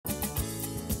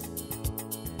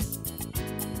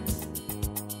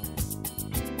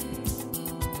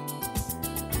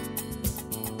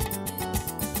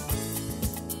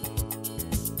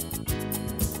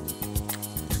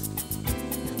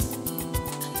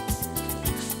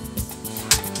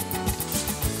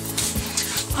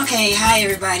Okay, hi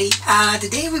everybody.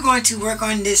 Today we're going to work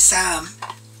on this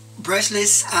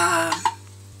brushless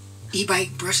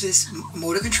e-bike brushless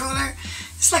motor controller.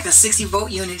 It's like a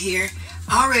 60-volt unit here.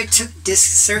 I already took this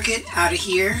circuit out of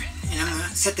here, and I'm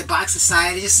gonna set the box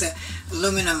aside. It's just a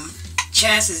aluminum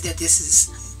chassis that this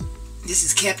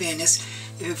is kept in. It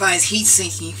provides heat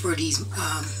sinking for these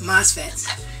MOSFETs.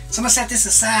 So I'm gonna set this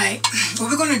aside. What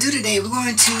we're going to do today, we're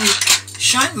going to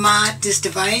shunt mod this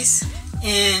device.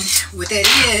 And what that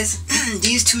is,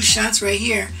 these two shunts right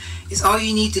here is all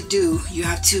you need to do. You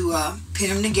have to pin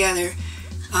them together,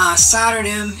 solder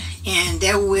them, and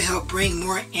that will help bring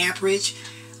more amperage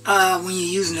when you're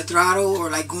using the throttle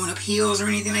or like going up hills or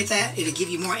anything like that. It'll give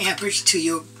you more amperage to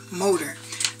your motor.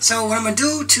 So what I'm going to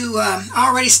do to, I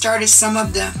already started some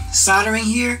of the soldering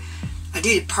here. I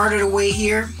did part of the way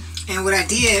here, and what I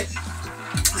did,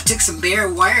 I took some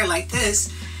bare wire like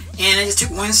this, and I just took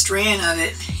one strand of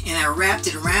it and I wrapped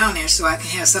it around there so I can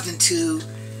have something to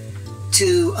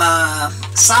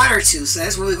solder to. So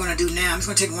that's what we're going to do now. I'm just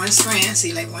going to take one strand,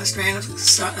 see, like one strand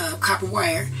of copper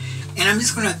wire, and I'm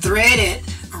just going to thread it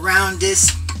around these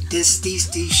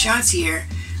shunts here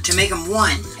to make them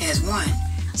one as one.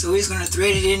 So we're just going to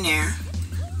thread it in there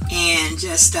and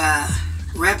just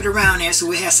wrap it around there so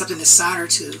we have something to solder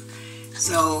to.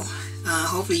 So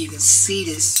hopefully you can see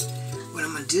this, what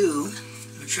I'm going to do.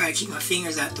 Try to keep my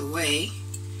fingers out the way.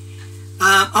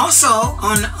 Also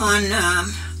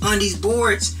on these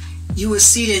boards you will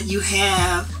see that you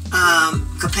have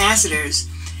capacitors,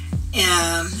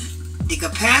 and the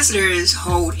capacitors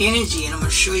hold energy, and I'm going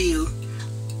to show you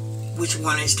which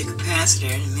one is the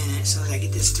capacitor in a minute. So as I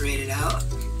get this threaded out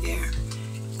there,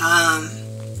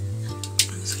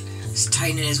 let's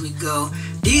tighten it as we go.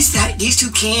 These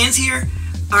two cans here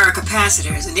are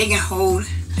capacitors, and they can hold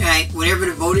like whatever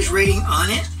the voltage rating on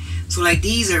it. So like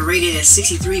these are rated at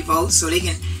 63 volts, so they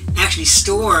can actually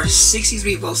store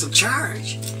 63 volts of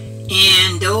charge,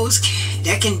 and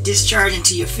that can discharge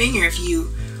into your finger if you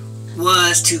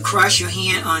was to cross your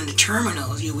hand on the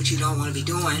terminals, which you don't want to be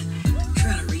doing. I'm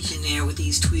trying to reach in there with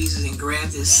these tweezers and grab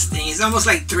this thing. It's almost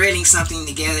like threading something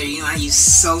together. You know how you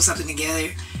sew something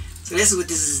together? So this is what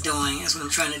this is doing. That's what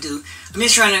I'm trying to do. I'm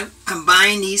just trying to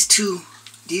combine these two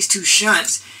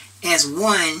shunts as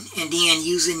one, and then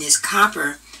using this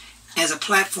copper as a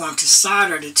platform to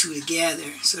solder the two together.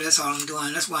 So that's all I'm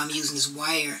doing. That's why I'm using this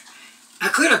wire. I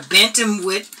could have bent them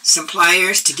with some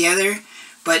pliers together,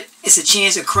 but it's a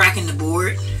chance of cracking the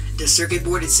board, the circuit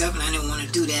board itself, and I didn't want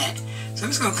to do that. So I'm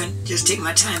just going to just take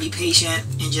my time, be patient,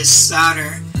 and just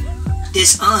solder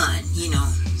this on, you know.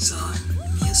 So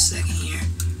give me a second here.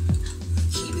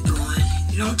 Keep it going.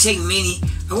 You don't take many.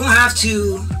 I won't have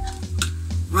to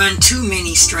run too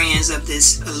many strands of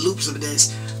this, loops of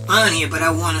this on here, but I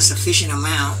want a sufficient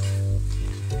amount.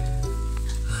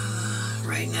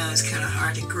 Right now it's kind of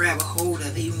hard to grab a hold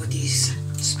of, even with these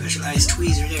specialized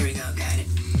tweezers. There we go, got it.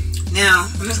 Now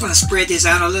I'm just going to spread this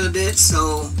out a little bit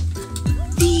so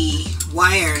the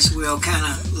wires will kind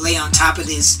of lay on top of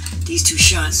these two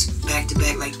shunts back to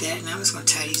back like that. Now I'm just going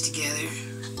to tie these together.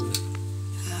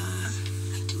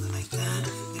 Do it like that.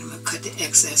 Then I'm going to cut the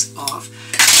excess off.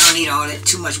 I don't need all that,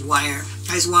 too much wire.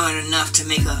 I just wanted enough to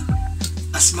make a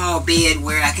small bed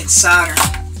where I can solder.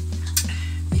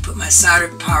 Let me put my solder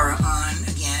power on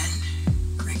again.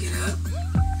 Crank it up.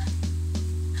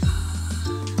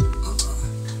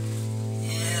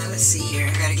 Yeah, let's see here.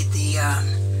 I gotta get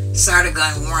the solder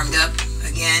gun warmed up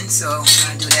again, so I'm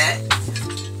gonna do that.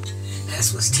 And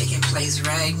that's what's taking place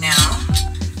right now.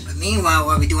 But meanwhile,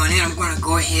 while we're doing that, I'm gonna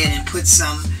go ahead and put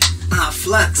some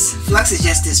flux. Flux is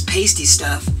just this pasty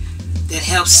stuff that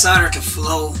helps solder to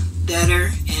flow better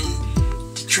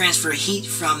and to transfer heat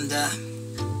from the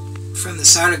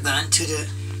solder gun to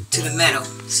the metal.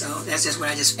 So that's just what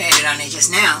I just added on there just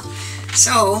now.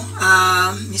 So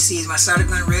let me see, is my solder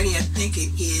gun ready? I think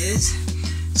it is.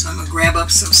 So I'm gonna grab up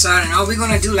some solder, and all we're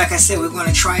gonna do, like I said, we're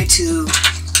gonna try to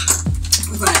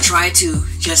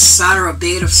just solder a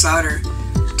bed of solder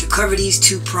to cover these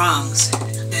two prongs.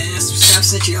 And that's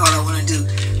essentially all I want to do.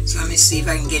 So let me see if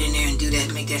I can get in there and do that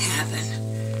and make that happen.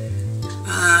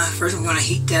 First I'm going to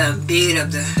heat the bed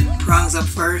of the prongs up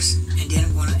first, and then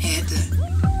I'm going to add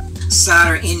the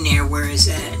solder in there where it's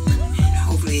at, and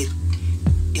hopefully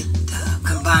it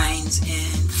combines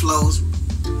and flows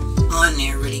on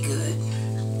there really good.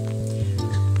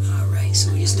 Alright,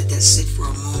 so we just let that sit for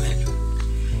a moment.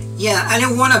 Yeah, I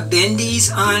didn't want to bend these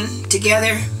on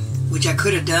together, which I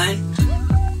could have done,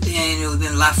 and it would have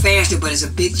been a lot faster, but it's a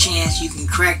big chance you can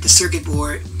crack the circuit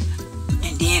board.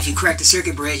 And then if you crack the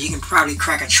circuit board, you can probably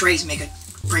crack a trace,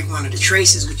 break one of the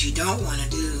traces, which you don't want to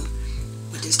do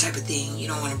with this type of thing. You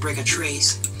don't want to break a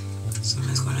trace. So I'm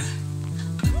just gonna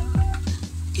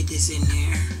get this in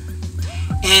there.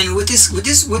 And what this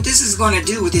is going to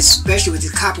do with this, especially with the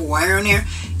copper wire on there,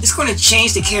 it's going to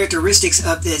change the characteristics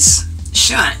of this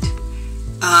shunt.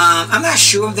 I'm not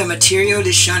sure of the material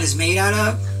this shunt is made out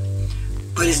of,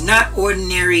 but it's not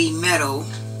ordinary metal.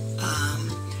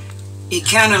 It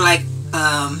kind of like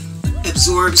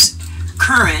absorbs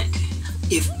current.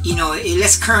 If you know, it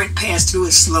lets current pass through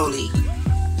it slowly,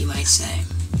 you might say.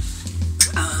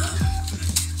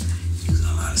 Using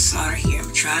a lot of solder here.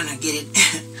 I'm trying to get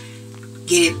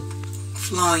it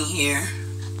flowing here.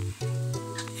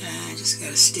 And I just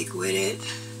gotta stick with it.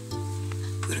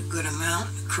 Put a good amount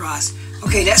across.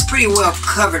 Okay, that's pretty well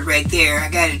covered right there. I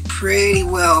got it pretty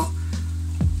well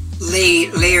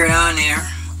layered on there,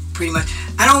 pretty much.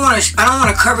 I don't want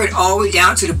to cover it all the way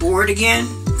down to the board again,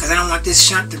 because I don't want this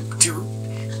shunt to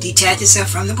detach itself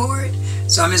from the board.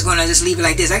 So I'm just going to leave it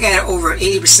like this. I got over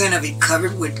 80% of it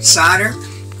covered with solder,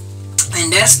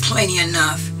 and that's plenty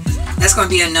enough. That's going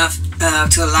to be enough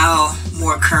to allow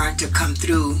more current to come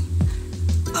through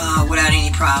without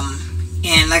any problem.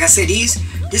 And like I said,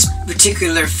 this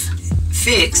particular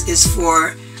fix is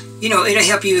for, you know, it'll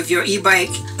help you if your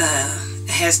e-bike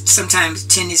has sometimes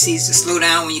tendencies to slow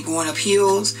down when you're going up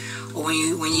hills, or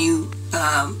when you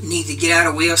need to get out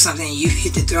of the way of something and you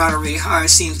hit the throttle really hard, it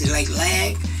seems to like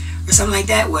lag or something like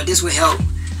that. Well, this will help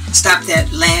stop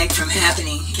that lag from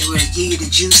happening. It will give you the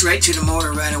juice right to the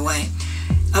motor right away.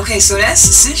 Okay, so that's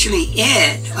essentially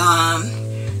it.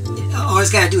 All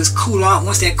it's got to do is cool off.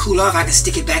 Once that cool off, I can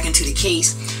stick it back into the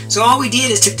case. So all we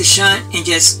did is took the shunt and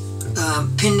just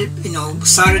pinned it, you know,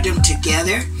 soldered them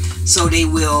together, so they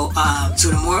will, so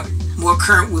the more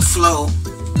current will flow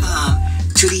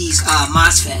to these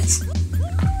MOSFETs.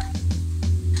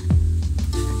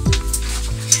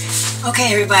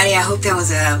 Okay, everybody, I hope that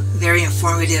was a very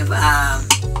informative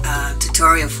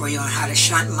tutorial for you on how to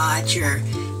shunt mod your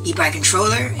e-bike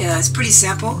controller. It's pretty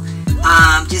simple.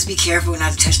 Just be careful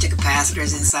not to touch the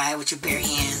capacitors inside with your bare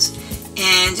hands.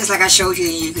 And just like I showed you,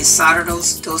 you can solder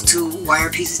those two wire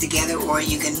pieces together, or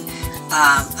you can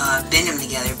bend them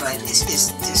together. But it's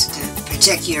just to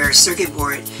protect your circuit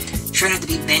board. Try not to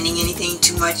be bending anything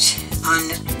too much on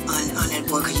that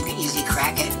board, because you can easily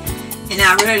crack it.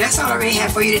 And really, that's all I really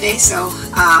have for you today. So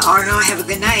all in all, have a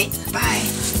good night. Bye.